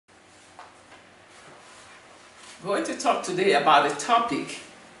Going to talk today about a topic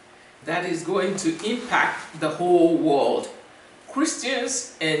that is going to impact the whole world,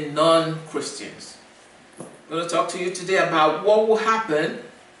 Christians and non-Christians. I'm going to talk to you today about what will happen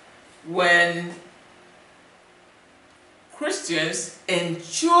when Christians and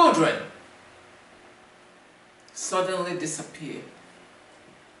children suddenly disappear.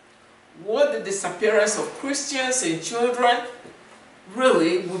 What the disappearance of Christians and children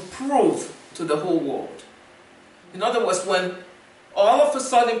really will prove to the whole world. In other words, when all of a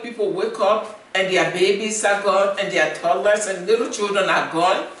sudden people wake up and their babies are gone and their toddlers and little children are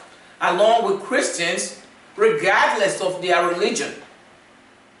gone, along with Christians, regardless of their religion,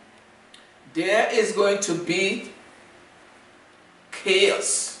 there is going to be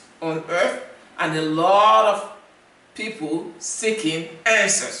chaos on earth and a lot of people seeking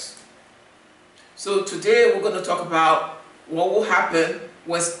answers. So today we're going to talk about what will happen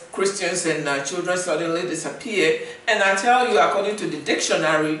when Christians and children suddenly disappear. And I tell you, according to the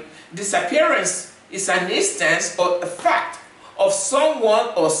dictionary, disappearance is an instance or a fact of someone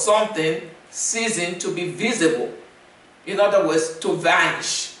or something ceasing to be visible. In other words, to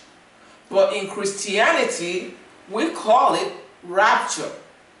vanish. But in Christianity, we call it rapture.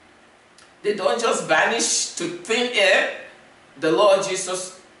 They don't just vanish to thin air. The Lord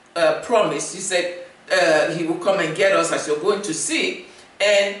Jesus promised. He said he will come and get us, as you're going to see.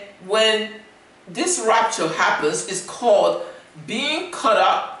 And when this rapture happens, it's called being caught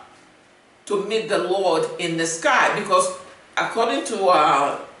up to meet the Lord in the sky. Because according to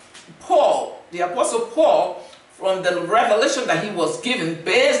Paul, the Apostle Paul, from the revelation that he was given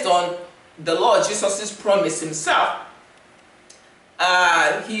based on the Lord Jesus' promise himself,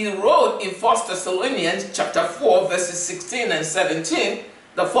 he wrote in 1 Thessalonians chapter 4, verses 16 and 17,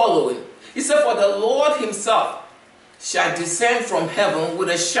 the following. He said, "For the Lord himself shall descend from heaven with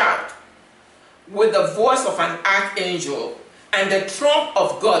a shout, with the voice of an archangel, and the trump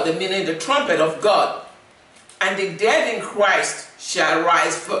of God," meaning the trumpet of God, "and the dead in Christ shall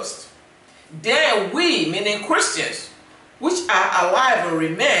rise first. Then we," meaning Christians, "which are alive and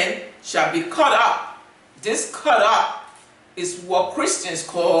remain, shall be caught up." This caught up is what Christians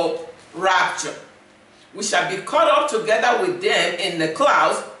call rapture. We shall be caught up together with them in the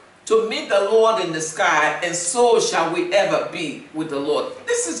clouds to meet the Lord in the sky, and so shall we ever be with the Lord.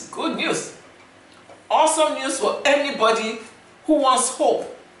 This is good news. Awesome news for anybody who wants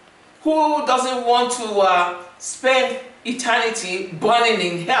hope, who doesn't want to spend eternity burning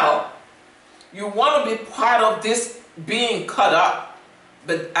in hell. You want to be part of this being caught up,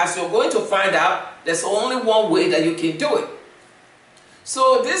 but as you're going to find out, there's only one way that you can do it.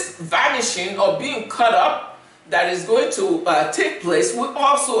 So this vanishing or being caught up that is going to take place will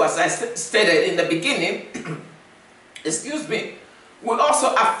also, as I stated in the beginning, excuse me, will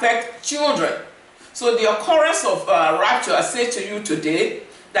also affect children. So the occurrence of rapture, I say to you today,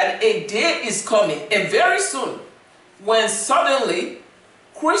 that a day is coming, and very soon, when suddenly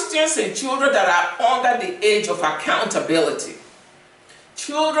Christians and children that are under the age of accountability,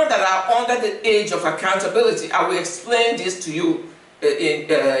 children that are under the age of accountability, I will explain this to you in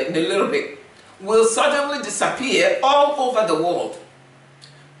a little bit, will suddenly disappear all over the world.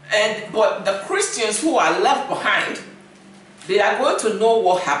 But the Christians who are left behind, they are going to know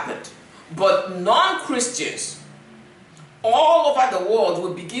what happened. But non-Christians all over the world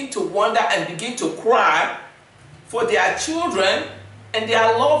will begin to wonder and begin to cry for their children and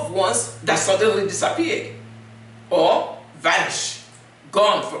their loved ones that suddenly disappeared or vanished,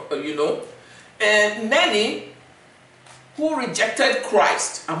 gone, And many who rejected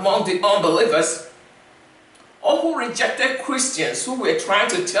Christ among the unbelievers, or who rejected Christians who were trying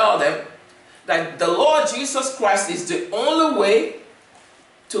to tell them that the Lord Jesus Christ is the only way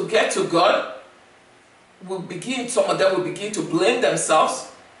to get to God, some of them will begin to blame themselves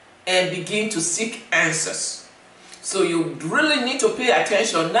and begin to seek answers. So you really need to pay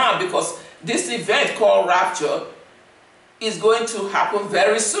attention now, because this event called rapture is going to happen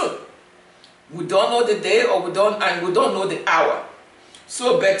very soon. We don't know the day, and we don't know the hour.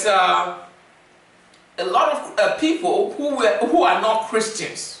 So, but a lot of people who are not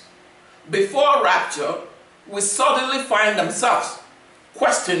Christians before rapture will suddenly find themselves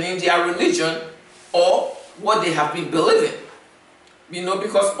questioning their religion or what they have been believing.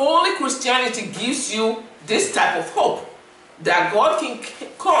 Because only Christianity gives you this type of hope, that God can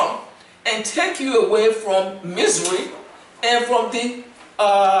come and take you away from misery and from the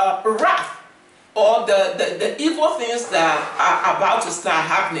wrath or the evil things that are about to start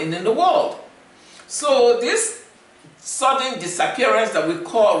happening in the world. So this sudden disappearance that we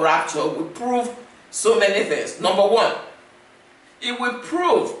call rapture will prove so many things. Number one, it will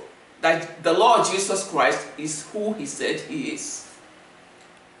prove that the Lord Jesus Christ is who he said he is,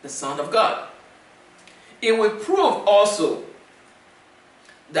 the Son of God. It will prove also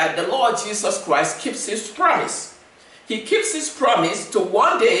that the Lord Jesus Christ keeps his promise. He keeps his promise to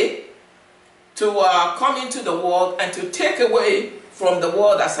one day to come into the world and to take away from the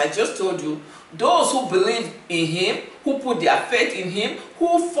world, as I just told you, those who believe in him, who put their faith in him,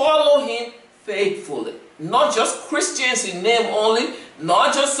 who follow him faithfully. Not just Christians in name only,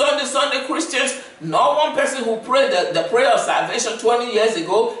 not just Sunday Christians, not one person who prayed the prayer of salvation 20 years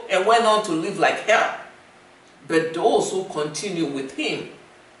ago and went on to live like hell, but those who continue with him.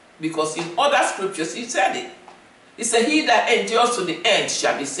 Because in other scriptures he said it. He said, he that endures to the end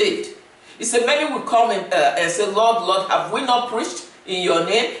shall be saved. He said, many will come and say, Lord, Lord, have we not preached in your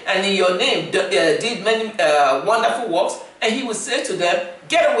name, and in your name did many wonderful works? And he will say to them,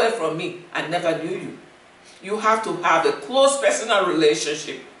 get away from me, I never knew you. You have to have a close personal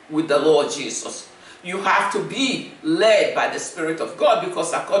relationship with the Lord Jesus. You have to be led by the Spirit of God,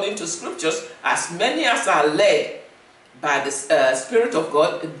 because according to scriptures, as many as are led by the Spirit of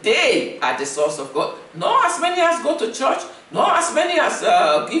God, they are the source of God. Not as many as go to church, not as many as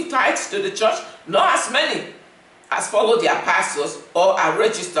give tithes to the church, not as many as follow their pastors or are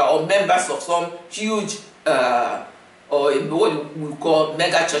registered or members of some huge or what we call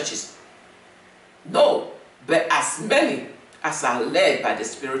mega churches. No, but as many as are led by the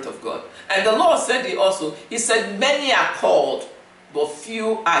Spirit of God. And the Lord said it also. He said, many are called, but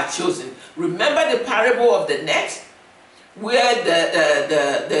few are chosen. Remember the parable of the net, where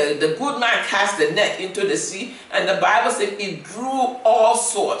the good man cast the net into the sea, and the Bible said it drew all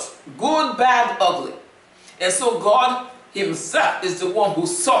sorts, good, bad, ugly. And so God himself is the one who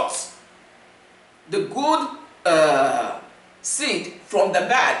sorts the good seed from the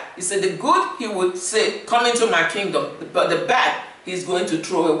bad. He said the good, he would say, come into my kingdom, but the bad he's going to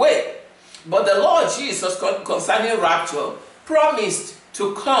throw away. But the Lord Jesus, concerning rapture, promised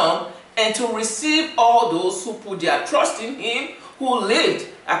to come and to receive all those who put their trust in him, who lived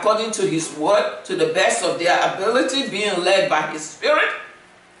according to his word, to the best of their ability, being led by his Spirit,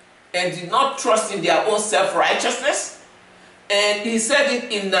 and did not trust in their own self-righteousness. And he said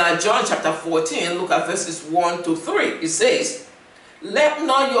it in John chapter 14, look at verses 1 to 3. It says, let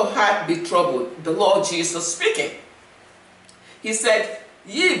not your heart be troubled, the Lord Jesus speaking. He said,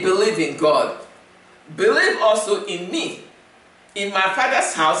 ye believe in God, believe also in me. In my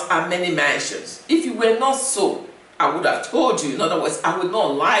Father's house are many mansions. If it were not so, I would have told you. In other words, I would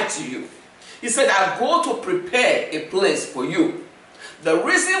not lie to you. He said, I go to prepare a place for you. The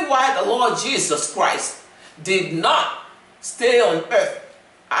reason why the Lord Jesus Christ did not stay on earth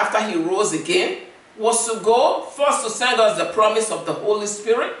after he rose again was to go first to send us the promise of the Holy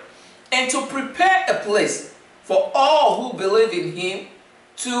Spirit, and to prepare a place for all who believe in him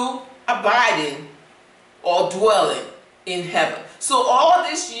to abide in or dwell in heaven. So all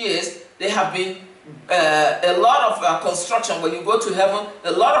these years there have been a lot of construction. When you go to heaven,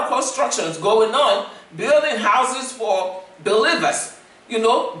 a lot of constructions going on, building houses for believers. You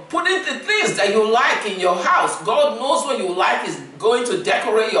know, putting the things that you like in your house. God knows what you like is going to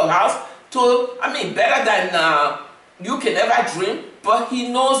decorate your house to, better than you can ever dream, but he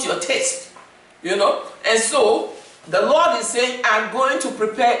knows your taste, you know. And so the Lord is saying, I'm going to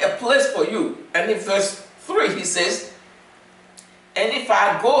prepare a place for you. And in verse 3 he says, and if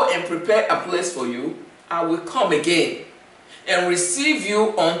I go and prepare a place for you, I will come again and receive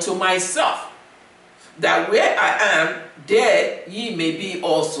you unto myself, that where I am, there ye may be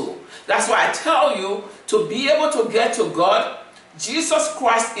also. That's why I tell you, to be able to get to God, Jesus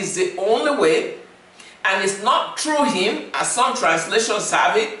Christ is the only way, and it's not through him, as some translations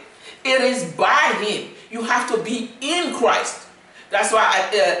have it. It is by him. You have to be in Christ. That's why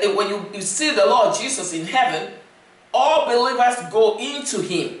when you see the Lord Jesus in heaven, all believers go into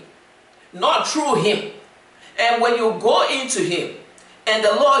him, not through him. And when you go into him, and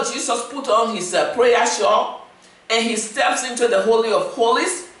the Lord Jesus put on his prayer shawl, and he steps into the Holy of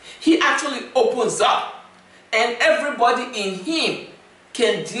Holies, he actually opens up, and everybody in him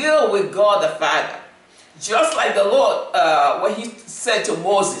can deal with God the Father. Just like the Lord, when he said to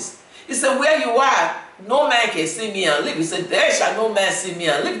Moses, he said, where you are, no man can see me and live. He said, there shall no man see me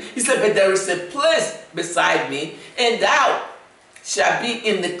and live. He said, but there is a place beside me, and thou shalt be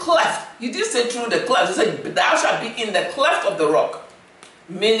in the cleft. He didn't say through the cleft. He said, but thou shalt be in the cleft of the rock,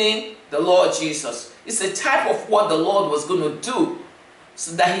 meaning the Lord Jesus. It's a type of what the Lord was going to do,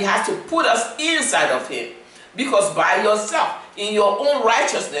 so that he has to put us inside of him. Because by yourself, in your own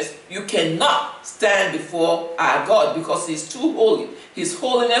righteousness, you cannot stand before our God, because he's too holy. His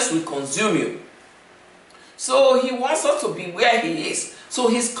holiness will consume you. So he wants us to be where he is. So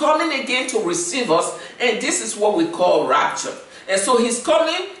he's coming again to receive us, and this is what we call rapture. And so he's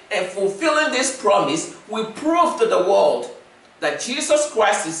coming and fulfilling this promise. We prove to the world that Jesus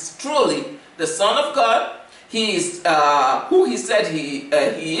Christ is truly the Son of God. He is who he said he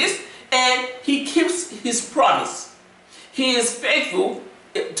is, and he keeps his promise. He is faithful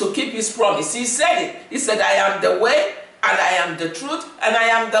to keep his promise. He said it. He said, I am the way, and I am the truth, and I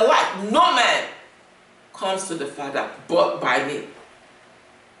am the light. No man comes to the Father but by me.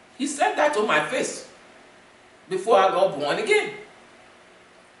 He said that to my face before I got born again.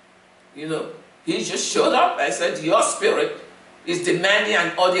 You know, he just showed up and said, your spirit is demanding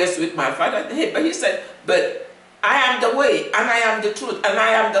an audience with my Father. But he said, but I am the way, and I am the truth, and I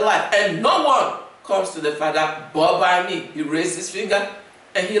am the life, and no one comes to the Father but by me. He raised his finger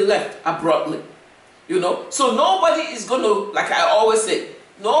and he left abruptly. You know, so nobody is going to, like I always say,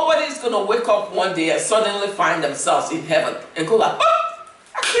 nobody is going to wake up one day and suddenly find themselves in heaven and go like, oh,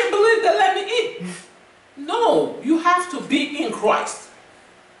 I can't believe they let me in. No, you have to be in Christ.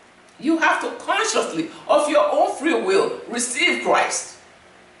 You have to consciously, of your own free will, receive Christ.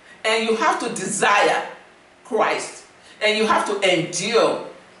 And you have to desire Christ. And you have to endure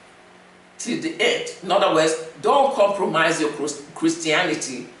to the end. In other words, don't compromise your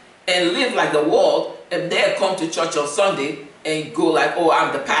Christianity and live like the world and then come to church on Sunday and go like, oh,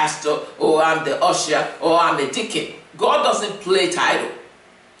 I'm the pastor, or I'm the usher, or I'm the deacon. God doesn't play title.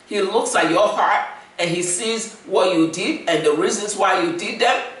 He looks at your heart and he sees what you did and the reasons why you did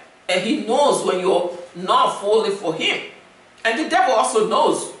them. And he knows when you're not fully for him. And the devil also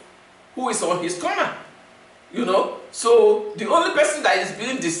knows who is on his corner. You know, so the only person that is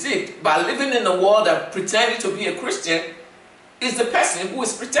being deceived by living in the world and pretending to be a Christian is the person who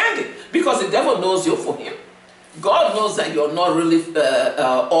is pretending, because the devil knows you're for him. God knows that you're not really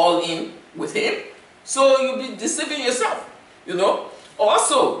all in with him, so you'll be deceiving yourself. You know,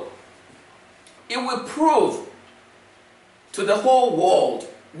 also it will prove to the whole world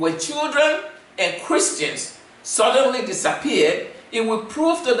when children and Christians suddenly disappear. It will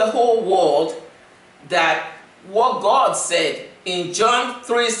prove to the whole world that what God said in John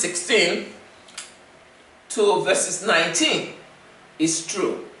 3:16 to verses 19 is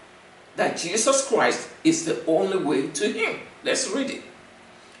true. That Jesus Christ is the only way to him. Let's read it.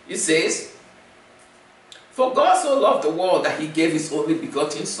 It says, for God so loved the world that he gave his only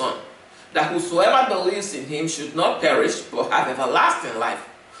begotten Son, that whosoever believes in him should not perish but have everlasting life.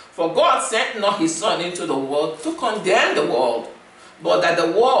 For God sent not his Son into the world to condemn the world, but that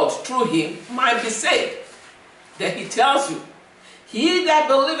the world through him might be saved. Then he tells you, he that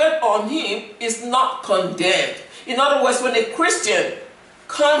believeth on him is not condemned. In other words, when a Christian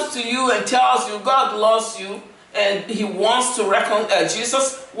comes to you and tells you God loves you and he wants to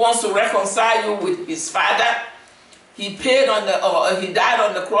Jesus wants to reconcile you with his Father, he paid on the he died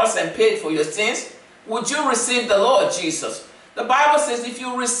on the cross and paid for your sins, would you receive the Lord Jesus? The Bible says if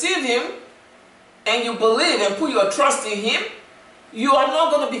you receive him and you believe and put your trust in him, you are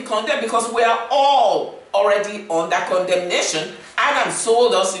not going to be condemned, because we are all already under condemnation. Adam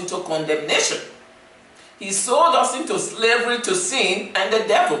sold us into condemnation. He sold us into slavery to sin and the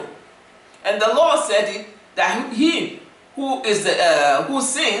devil. And the Lord said it, that he who is who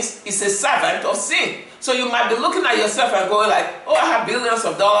sins is a servant of sin. So you might be looking at yourself and going like, oh, I have billions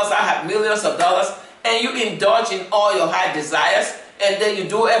of dollars, I have millions of dollars, and you indulge in all your high desires, and then you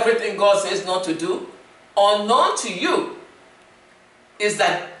do everything God says not to do. Unknown to you is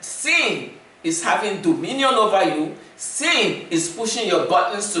that sin is having dominion over you. Sin is pushing your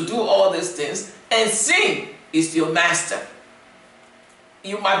buttons to do all these things, and sin is your master.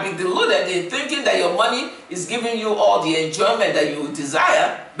 You might be deluded in thinking that your money is giving you all the enjoyment that you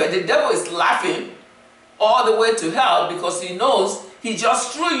desire, but the devil is laughing all the way to hell, because he knows he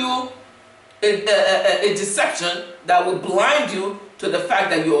just threw you a deception that will blind you to the fact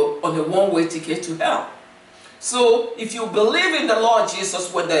that you're on a one-way ticket to hell. So if you believe in the Lord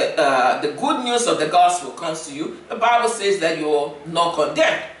Jesus, when the good news of the gospel comes to you, the Bible says that you're not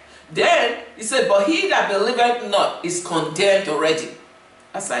condemned. Then he said, but he that believeth not is condemned already.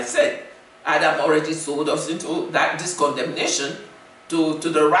 As I said, Adam already sold us into this condemnation to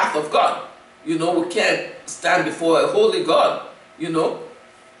the wrath of God. You know, we can't stand before a holy God, you know.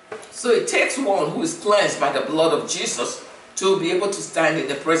 So it takes one who is cleansed by the blood of Jesus to be able to stand in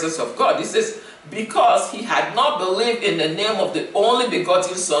the presence of God. He says, because he had not believed in the name of the only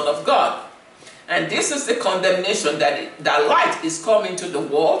begotten Son of God. And this is the condemnation, that light is coming to the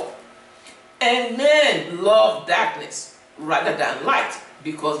world, and men love darkness rather than light,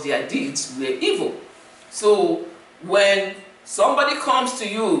 because their deeds were evil. So when somebody comes to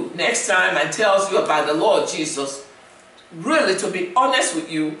you next time and tells you about the Lord Jesus, really, to be honest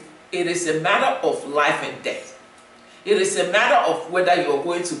with you, it is a matter of life and death. It is a matter of whether you're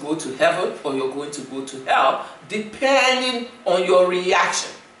going to go to heaven or you're going to go to hell, depending on your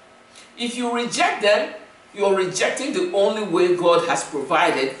reaction. If you reject them, you're rejecting the only way God has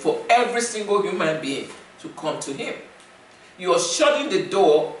provided for every single human being to come to Him. You're shutting the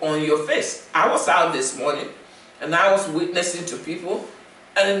door on your face. I was out this morning and I was witnessing to people,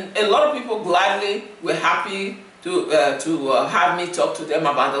 and a lot of people gladly were happy to have me talk to them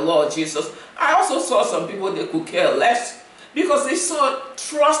about the Lord Jesus. I also saw some people that could care less because they so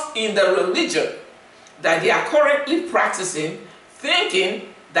trust in the religion that they are currently practicing,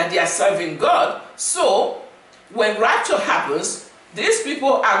 thinking that they are serving God. So when rapture happens, these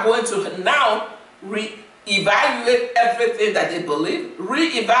people are going to now re-evaluate everything that they believe,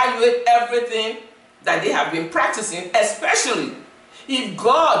 re-evaluate everything that they have been practicing, especially if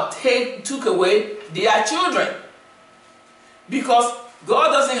God took away their children. Because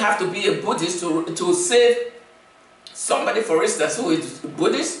God doesn't have to be a Buddhist to save somebody, for instance, who is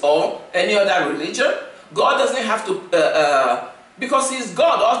Buddhist or any other religion. God doesn't have to, because He's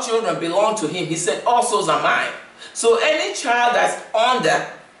God, all children belong to Him. He said, all souls are mine. So any child that's under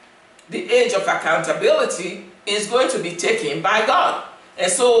the age of accountability is going to be taken by God.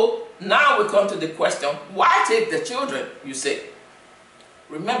 And so now we come to the question, why take the children, you say?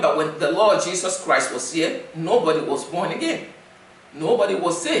 Remember, when the Lord Jesus Christ was here, nobody was born again. Nobody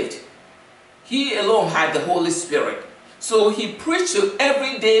was saved. He alone had the Holy Spirit. So He preached to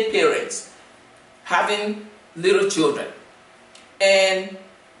everyday parents having little children. And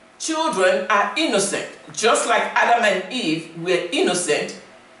children are innocent, just like Adam and Eve were innocent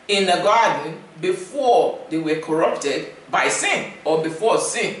in the garden before they were corrupted by sin, or before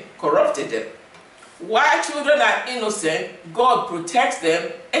sin corrupted them. While children are innocent, God protects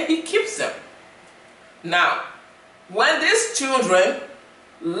them and He keeps them. Now, when these children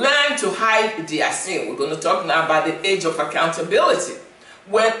learn to hide their sin, we're going to talk now about the age of accountability.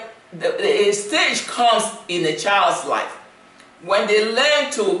 When the stage comes in a child's life, when they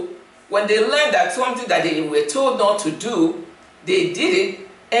learn that something that they were told not to do, they did it,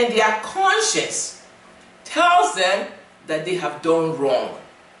 and their conscience tells them that they have done wrong.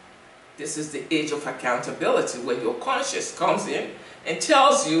 This is the age of accountability, when your conscience comes in and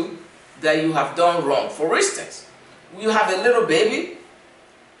tells you that you have done wrong. For instance, you have a little baby.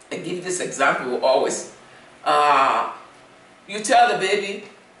 I give this example always. You tell the baby,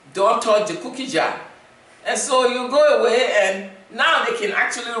 don't touch the cookie jar. And so you go away, and now they can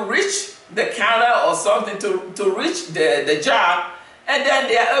actually reach the counter or something to reach the jar, and then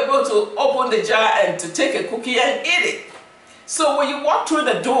they are able to open the jar and to take a cookie and eat it. So when you walk through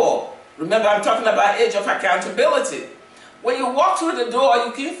the door, remember I'm talking about age of accountability. When you walk through the door,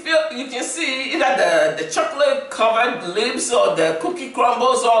 you can see either the chocolate covered lips or the cookie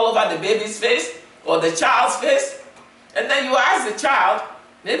crumbles all over the baby's face or the child's face. And then you ask the child,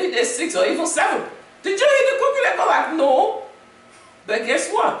 maybe they're 6 or even 7, did you eat the cookie? They go like, no. But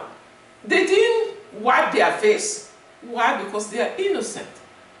guess what? They didn't wipe their face. Why? Because they are innocent.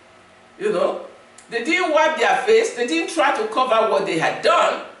 You know? They didn't wipe their face. They didn't try to cover what they had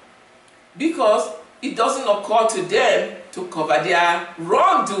done because it doesn't occur to them to cover their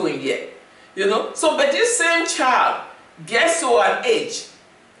wrongdoing yet. You know? So, but this same child gets to an age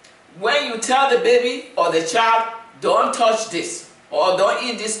when you tell the baby or the child, don't touch this or don't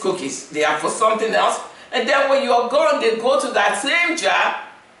eat these cookies, they are for something else. And then when you are gone, they go to that same jar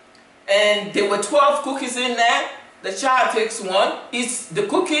and there were 12 cookies in there. The child takes one, eats the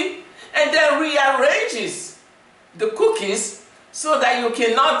cookie, and then rearranges the cookies so that you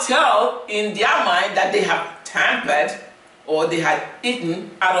cannot tell in their mind that they have tampered or they had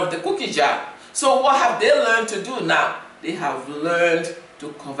eaten out of the cookie jar. So what have they learned to do now? They have learned to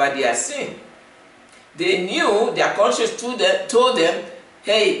cover their sin. They knew, their conscience told them,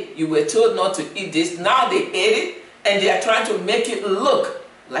 hey, you were told not to eat this. Now they ate it, and they are trying to make it look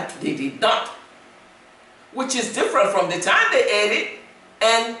like they did not. Which is different from the time they ate it,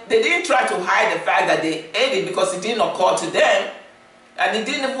 and they didn't try to hide the fact that they ate it because it didn't occur to them, and it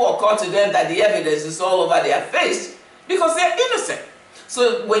didn't even occur to them that the evidence is all over their face because they're innocent.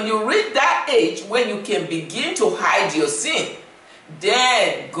 So when you reach that age, when you can begin to hide your sin,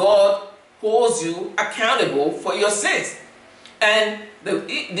 then God holds you accountable for your sins. And the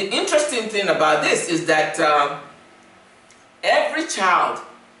interesting thing about this is that every child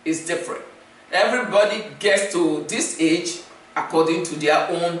is different. Everybody gets to this age according to their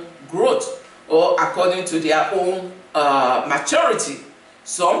own growth or according to their own maturity.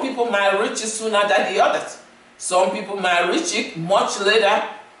 Some people might reach it sooner than the others. Some people might reach it much later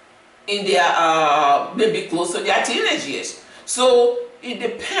in their maybe close to their teenage years. So it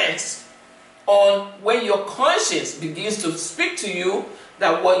depends on when your conscience begins to speak to you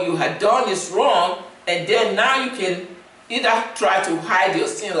that what you had done is wrong, and then now you can either try to hide your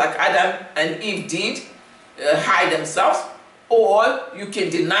sin like Adam and Eve did, hide themselves, or you can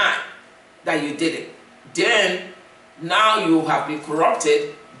deny that you did it. Then now you have been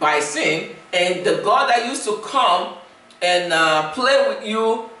corrupted by sin, and the God that used to come and play with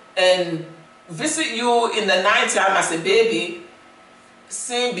you and visit you in the night time as a baby,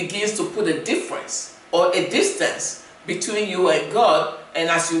 sin begins to put a difference or a distance between you and God, and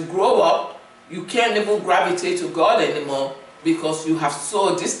as you grow up, you can't even gravitate to God anymore because you have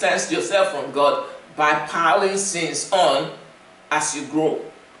so distanced yourself from God by piling sins on as you grow.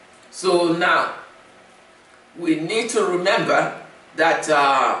 So now, we need to remember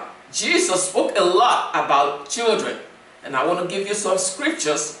that Jesus spoke a lot about children, and I want to give you some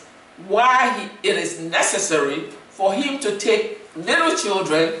scriptures why it is necessary for him to take little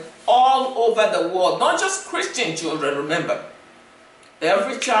children all over the world, not just Christian children, remember.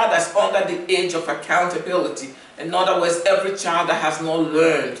 Every child that's under the age of accountability. In other words, every child that has not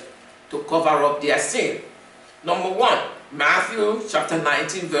learned to cover up their sin. Number 1, Matthew chapter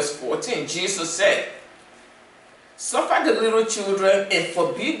 19 verse 14. Jesus said, "Suffer the little children and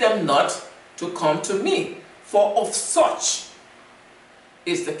forbid them not to come to me, for of such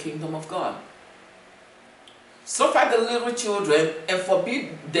is the kingdom of God." Suffer the little children and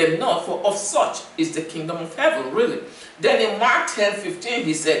forbid them not, for of such is the kingdom of heaven, really. Then in Mark 10:15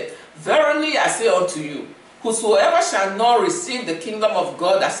 he said, "Verily I say unto you, whosoever shall not receive the kingdom of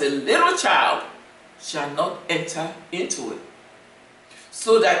God as a little child shall not enter into it."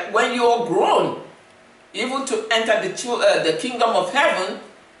 So that when you are grown, even to enter the kingdom of heaven,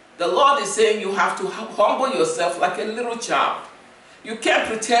 the Lord is saying you have to humble yourself like a little child. You can't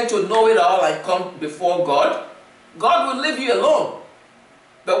pretend to know it all and come before God. God will leave you alone.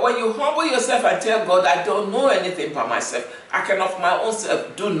 But when you humble yourself and tell God, "I don't know anything by myself. I can of my own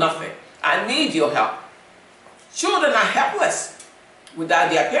self do nothing. I need your help." Children are helpless without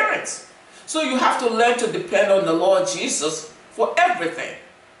their parents. So you have to learn to depend on the Lord Jesus for everything.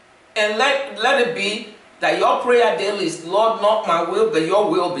 And let it be that your prayer daily is, "Lord, not my will, but your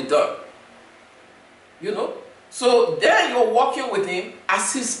will be done." You know? So then you're walking with him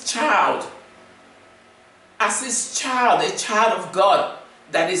as his child. As his child, a child of God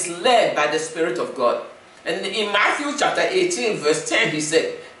that is led by the Spirit of God. And in Matthew chapter 18 verse 10 he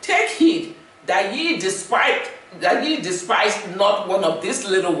said, "Take heed that ye despise not one of these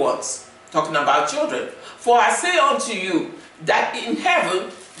little ones," talking about children. "For I say unto you that in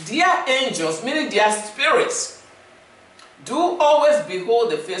heaven their angels," meaning their spirits, "do always behold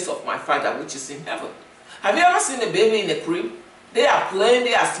the face of my Father which is in heaven." Have you ever seen a baby in a crib? They are playing,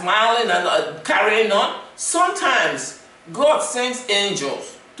 they are smiling and carrying on. Sometimes God sends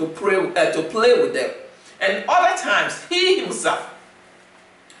angels to play with them. And other times he himself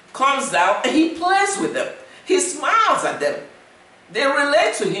comes down and he plays with them. He smiles at them. They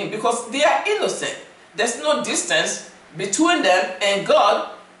relate to him because they are innocent. There's no distance between them and God,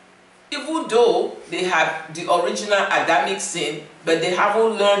 even though they have the original Adamic sin, but they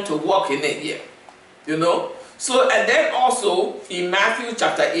haven't learned to walk in it yet. You know? So, and then also in Matthew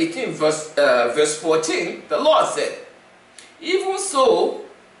chapter 18 verse 14, the Lord said, "Even so,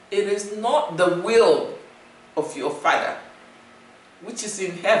 it is not the will of your Father which is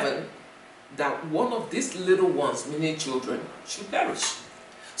in heaven that one of these little ones," meaning children, "should perish."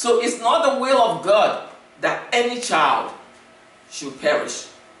 So it's not the will of God that any child should perish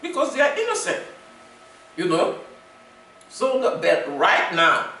because they are innocent. You know? So but right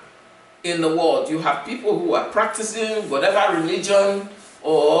now in the world, you have people who are practicing whatever religion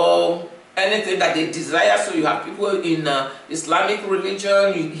or anything that they desire. So you have people in Islamic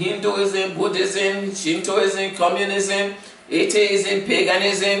religion, Hinduism, Buddhism, Shintoism, communism, atheism,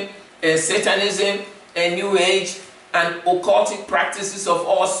 paganism, and Satanism, and New Age, and occultic practices of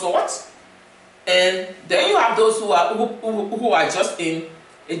all sorts. And then you have those who are just in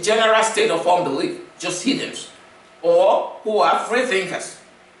a general state of unbelief, just heathens, or who are free thinkers.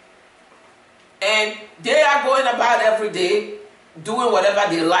 And they are going about every day doing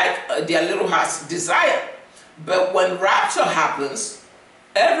whatever they like, their little hearts desire. But when rapture happens,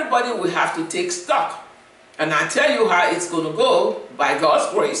 everybody will have to take stock. And I tell you how it's going to go by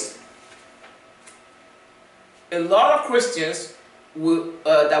God's grace. A lot of Christians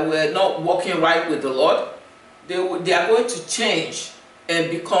that were not walking right with the Lord, they are going to change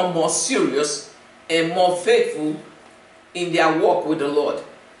and become more serious and more faithful in their walk with the Lord.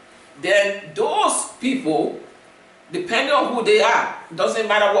 Then those people depending on who they are, doesn't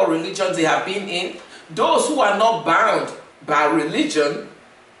matter what religion they have been in, those who are not bound by religion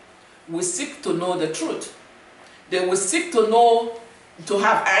will seek to know the truth. They will seek to know, to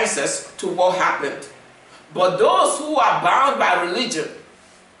have answers to what happened. But those who are bound by religion,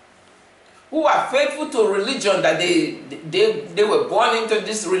 who are faithful to religion, that they were born into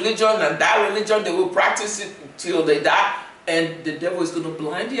this religion, and that religion they will practice it till they die, and the devil is going to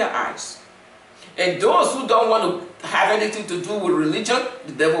blind their eyes. And those who don't want to have anything to do with religion,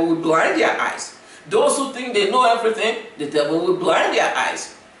 the devil will blind their eyes. Those who think they know everything, the devil will blind their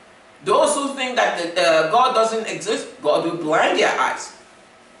eyes. Those who think that God doesn't exist, God will blind their eyes.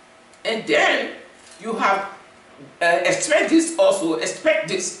 And then you have expect this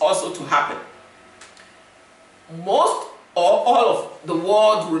also to happen. Most or all of the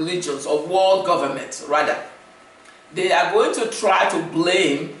world religions, or world governments rather, they are going to try to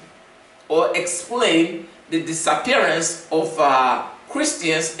blame or explain the disappearance of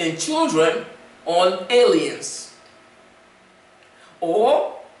Christians and children on aliens.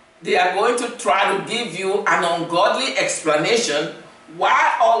 Or they are going to try to give you an ungodly explanation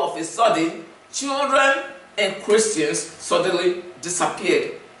why all of a sudden children and Christians suddenly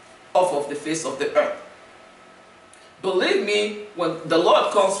disappeared off of the face of the earth. Believe me, when the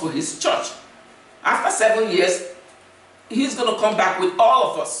Lord comes for his church, after 7 years, he's going to come back with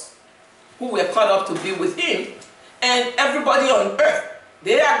all of us who were caught up to be with him, and everybody on earth.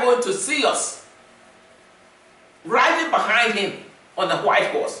 They are going to see us riding behind him on the white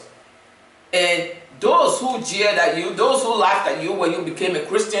horse. And those who jeered at you, those who laughed at you when you became a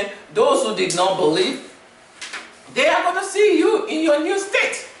Christian, those who did not believe, they are going to see you in your new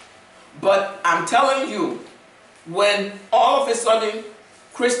state. But I'm telling you, when all of a sudden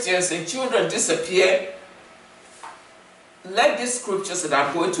Christians and children disappear, let these scriptures that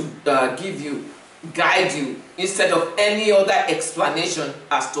I'm going to give you guide you instead of any other explanation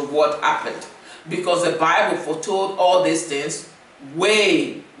as to what happened. Because the Bible foretold all these things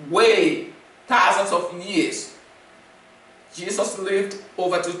way thousands of years. Jesus lived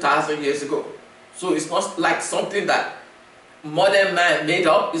over 2,000 years ago. So it's not like something that modern man made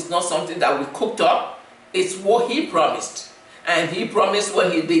up. It's not something that we cooked up. It's what he promised. And he promised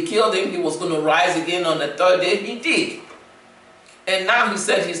when they killed him, he was going to rise again on the third day. He did. And now he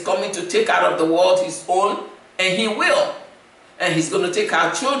said he's coming to take out of the world his own, and he will. And he's going to take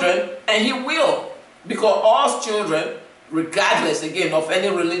our children, and he will. Because all children, regardless again of any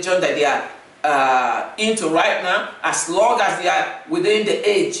religion that they are into right now, as long as they are within the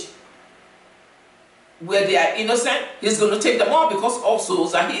age where they are innocent, he's going to take them all, because all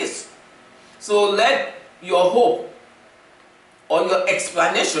souls are his. So let your hope or your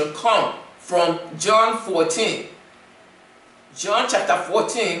explanation come from John 14. John chapter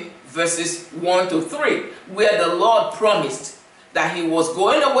 14 verses 1 to 3, where the Lord promised that he was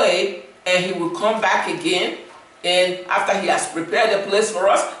going away and he will come back again, and after he has prepared a place for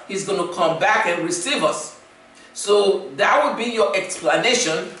us, he's going to come back and receive us. So that would be your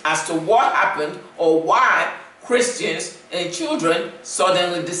explanation as to what happened or why Christians and children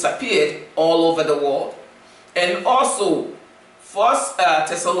suddenly disappeared all over the world. And also 1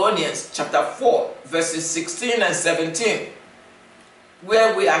 Thessalonians chapter 4 verses 16 and 17,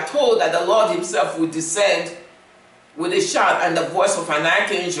 where we are told that the Lord himself will descend with a shout and the voice of an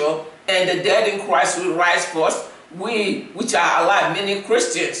archangel, and the dead in Christ will rise first. We which are alive, meaning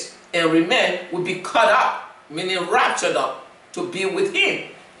Christians, and remain, will be caught up, meaning raptured up, to be with him.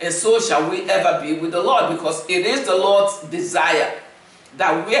 And so shall we ever be with the Lord, because it is the Lord's desire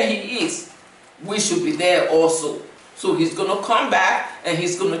that where he is, we should be there also. So he's going to come back and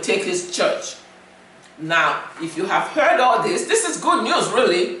he's going to take his church. Now, if you have heard all this, this is good news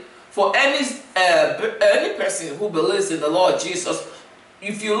really for any person who believes in the Lord Jesus.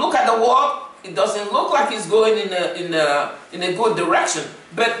 If you look at the world, it doesn't look like it's going in a good direction.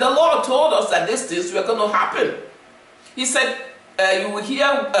 But the Lord told us that these things were going to happen. He said, you will hear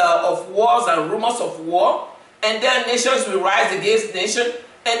of wars and rumors of war, and then nations will rise against nation,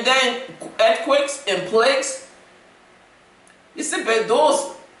 and then earthquakes and plagues. He said, but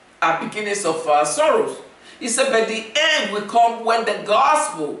those are beginnings of sorrows. He said, but the end will come when the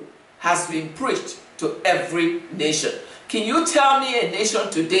gospel has been preached to every nation. Can you tell me a nation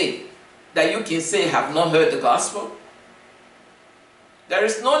today that you can say have not heard the gospel? There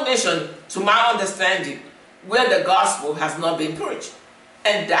is no nation, to my understanding, where the gospel has not been preached.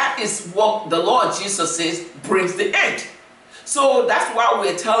 And that is what the Lord Jesus says brings the end. So that's why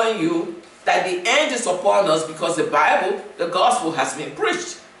we're telling you that the end is upon us, because the Bible, the gospel has been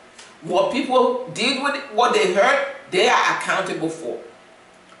preached. What people did with what they heard, they are accountable for.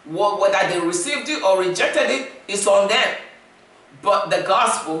 Whether they received it or rejected it, it's on them. But the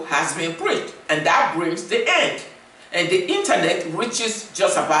gospel has been preached, and that brings the end. And the internet reaches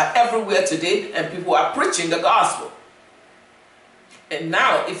just about everywhere today, and people are preaching the gospel. And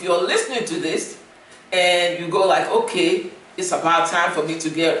now, if you're listening to this, and you go like, okay, it's about time for me to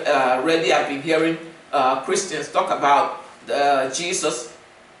get ready. I've been hearing Christians talk about Jesus,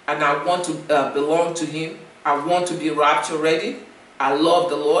 and I want to belong to him. I want to be rapture ready. I love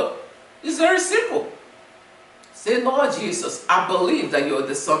the Lord. It's very simple. Say, Lord Jesus, I believe that you're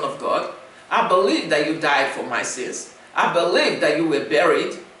the Son of God. I believe that you died for my sins. I believe that you were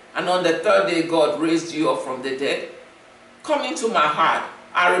buried, and on the third day God raised you up from the dead. Come into my heart.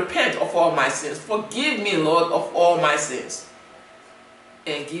 I repent of all my sins. Forgive me, Lord, of all my sins.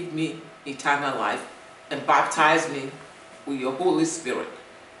 And give me eternal life. And baptize me with your Holy Spirit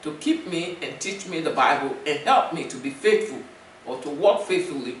to keep me and teach me the Bible and help me to be faithful or to walk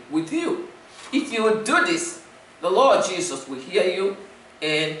faithfully with you. If you will do this, the Lord Jesus will hear you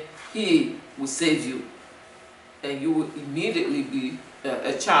and he will save you. And you will immediately be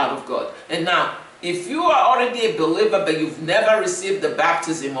a child of God. And now, if you are already a believer but you've never received the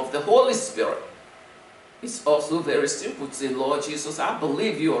baptism of the Holy Spirit, it's also very simple to say, Lord Jesus, I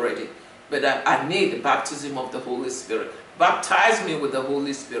believe you already, but I need the baptism of the Holy Spirit. Baptize me with the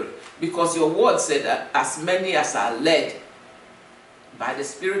Holy Spirit, because your word said that as many as are led by the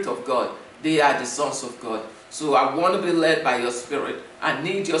Spirit of God, they are the sons of God. So I want to be led by your Spirit. I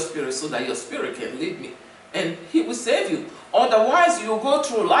need your Spirit so that your Spirit can lead me. And he will save you. Otherwise, you go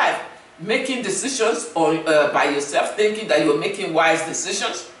through life making decisions by yourself, thinking that you're making wise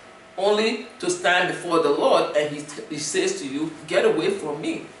decisions, only to stand before the Lord and he says to you, get away from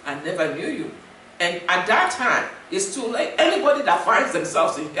me, I never knew you. And at that time, it's too late. Anybody that finds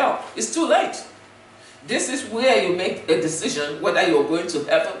themselves in hell, it's too late. This is where you make a decision whether you're going to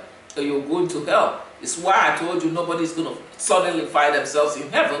heaven or you're going to hell. It's why I told you nobody's going to suddenly find themselves in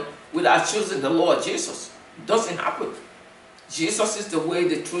heaven without choosing the Lord Jesus. It doesn't happen. Jesus is the way,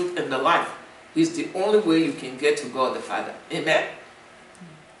 the truth, and the life. He's the only way you can get to God the Father. Amen?